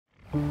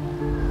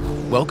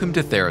Welcome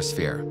to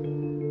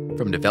TheraSphere.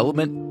 From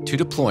development to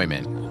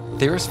deployment,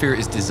 TheraSphere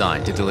is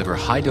designed to deliver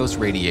high-dose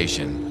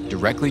radiation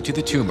directly to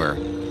the tumor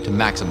to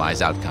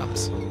maximize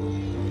outcomes.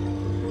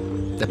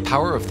 The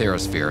power of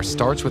TheraSphere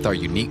starts with our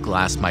unique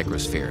glass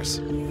microspheres.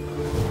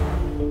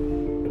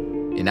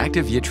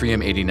 Inactive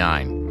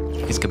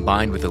yttrium-89 is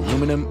combined with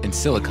aluminum and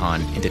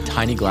silicon into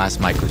tiny glass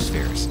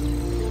microspheres.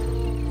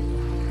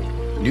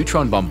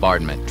 Neutron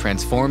bombardment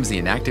transforms the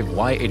inactive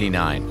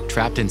Y-89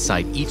 trapped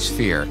inside each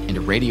sphere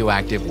into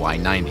radioactive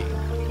Y-90.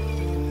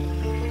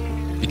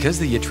 Because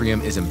the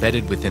yttrium is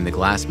embedded within the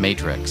glass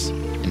matrix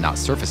and not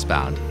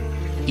surface-bound,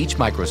 each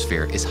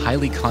microsphere is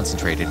highly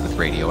concentrated with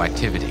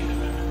radioactivity,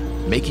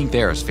 making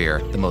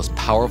TheraSphere the most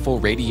powerful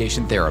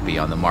radiation therapy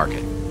on the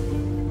market.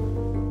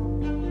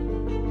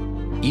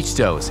 Each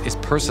dose is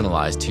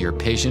personalized to your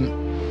patient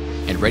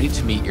and ready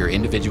to meet your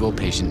individual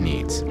patient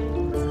needs.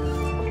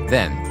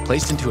 Then,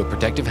 placed into a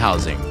protective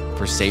housing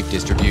for safe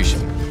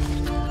distribution.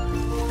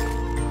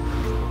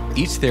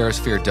 Each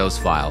TheraSphere dose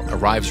vial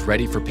arrives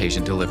ready for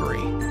patient delivery,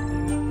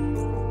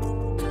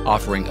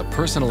 offering a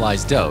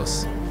personalized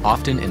dose,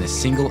 often in a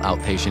single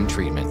outpatient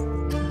treatment.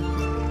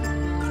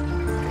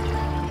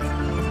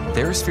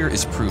 TheraSphere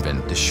is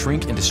proven to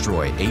shrink and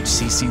destroy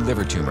HCC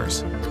liver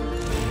tumors.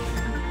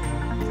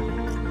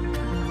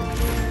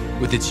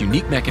 With its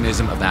unique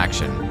mechanism of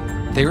action,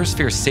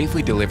 TheraSphere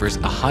safely delivers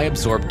a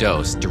high-absorbed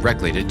dose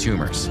directly to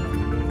tumors,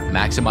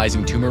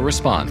 maximizing tumor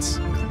response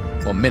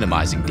while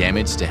minimizing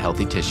damage to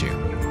healthy tissue.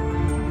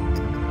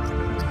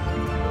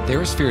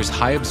 TheraSphere's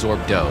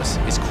high-absorbed dose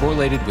is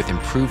correlated with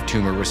improved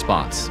tumor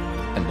response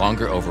and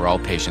longer overall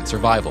patient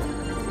survival.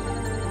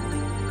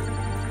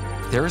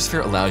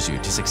 TheraSphere allows you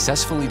to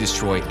successfully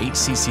destroy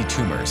HCC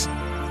tumors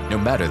no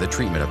matter the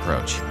treatment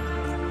approach,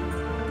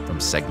 from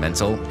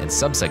segmental and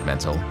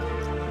subsegmental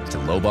to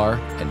lobar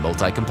and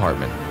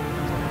multi-compartment.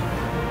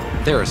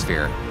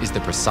 TheraSphere is the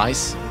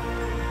precise,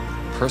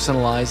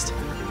 personalized,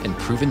 and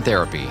proven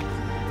therapy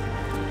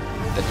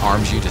that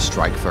arms you to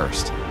strike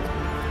first.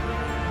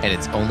 And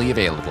it's only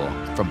available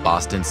from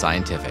Boston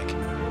Scientific.